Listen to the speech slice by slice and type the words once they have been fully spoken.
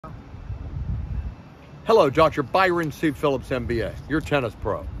Hello, Dr. Byron C. Phillips, MBA. You're a tennis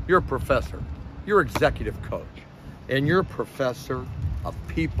pro, you're a professor, you're executive coach, and you're a professor of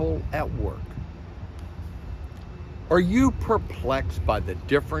people at work. Are you perplexed by the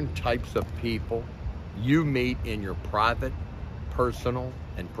different types of people you meet in your private, personal,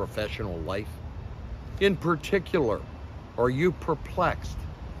 and professional life? In particular, are you perplexed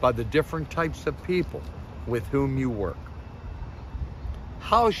by the different types of people with whom you work?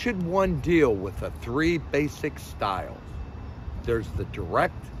 How should one deal with the three basic styles? There's the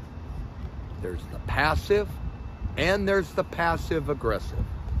direct, there's the passive, and there's the passive aggressive.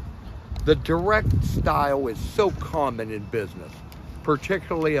 The direct style is so common in business,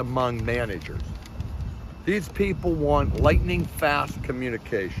 particularly among managers. These people want lightning fast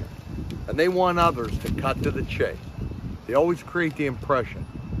communication, and they want others to cut to the chase. They always create the impression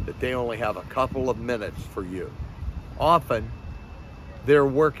that they only have a couple of minutes for you. Often, they're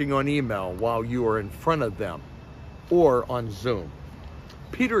working on email while you are in front of them or on Zoom.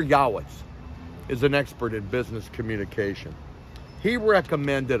 Peter Yowitz is an expert in business communication. He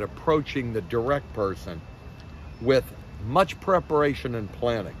recommended approaching the direct person with much preparation and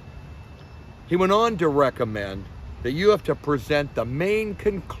planning. He went on to recommend that you have to present the main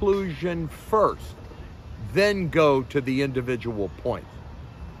conclusion first, then go to the individual points.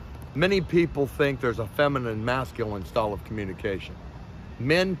 Many people think there's a feminine, masculine style of communication.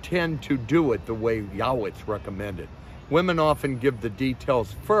 Men tend to do it the way Yowitz recommended. Women often give the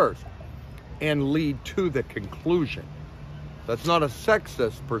details first and lead to the conclusion. That's not a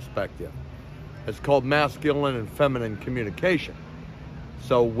sexist perspective. It's called masculine and feminine communication.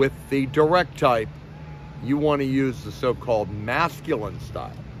 So with the direct type, you want to use the so-called masculine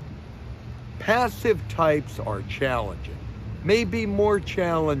style. Passive types are challenging, maybe more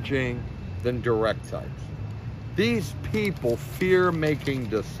challenging than direct types. These people fear making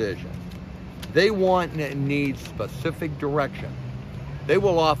decisions. They want and need specific direction. They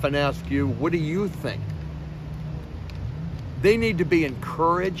will often ask you, what do you think? They need to be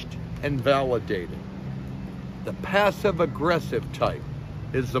encouraged and validated. The passive-aggressive type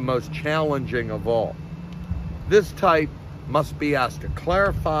is the most challenging of all. This type must be asked to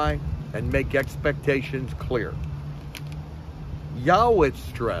clarify and make expectations clear. Yowitz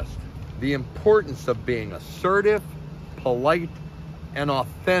stressed the importance of being assertive, polite, and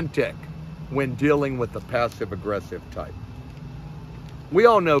authentic when dealing with the passive-aggressive type. We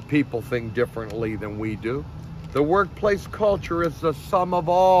all know people think differently than we do. The workplace culture is the sum of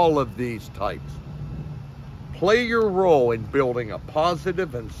all of these types. Play your role in building a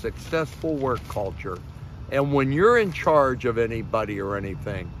positive and successful work culture, and when you're in charge of anybody or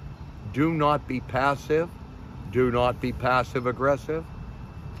anything, do not be passive, do not be passive-aggressive,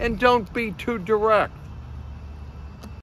 and don't be too direct.